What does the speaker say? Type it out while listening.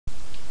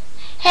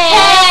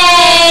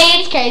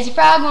Crazy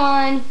Frog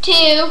 1, 2,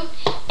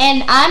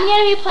 and I'm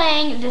going to be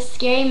playing the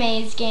Scary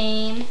Maze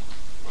game.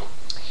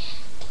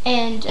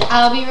 And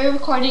I'll be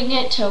re-recording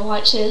it to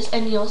watch this,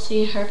 and you'll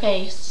see her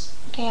face.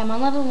 Okay, I'm on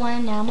level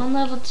 1, now I'm on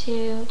level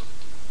 2.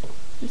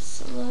 I'm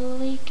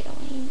slowly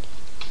going.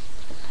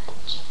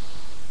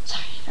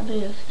 Sorry, I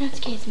moved. No,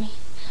 excuse me.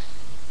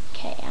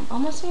 Okay, I'm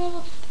almost on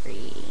level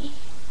 3.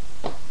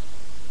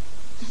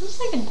 This looks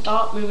like a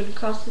dot moving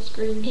across the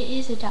screen. It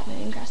is a dot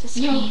moving across the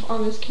screen. No,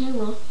 on this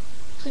camera.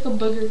 It's like a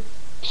booger.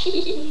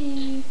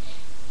 You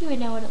would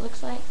know what it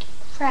looks like.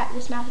 Crap,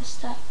 this mouth is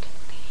stuck.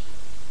 Okay.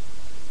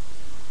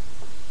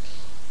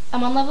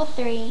 I'm on level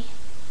 3.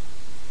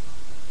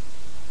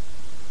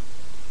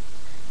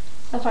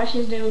 So far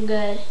she's doing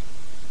good.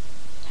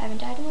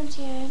 Haven't died once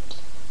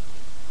yet.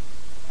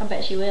 I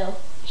bet she will.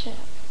 Shut up.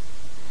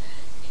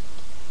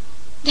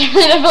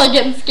 I'm really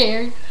getting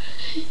scared.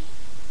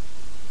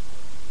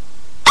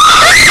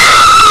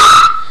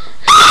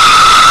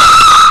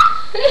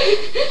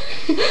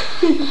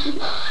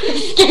 It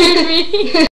scared me.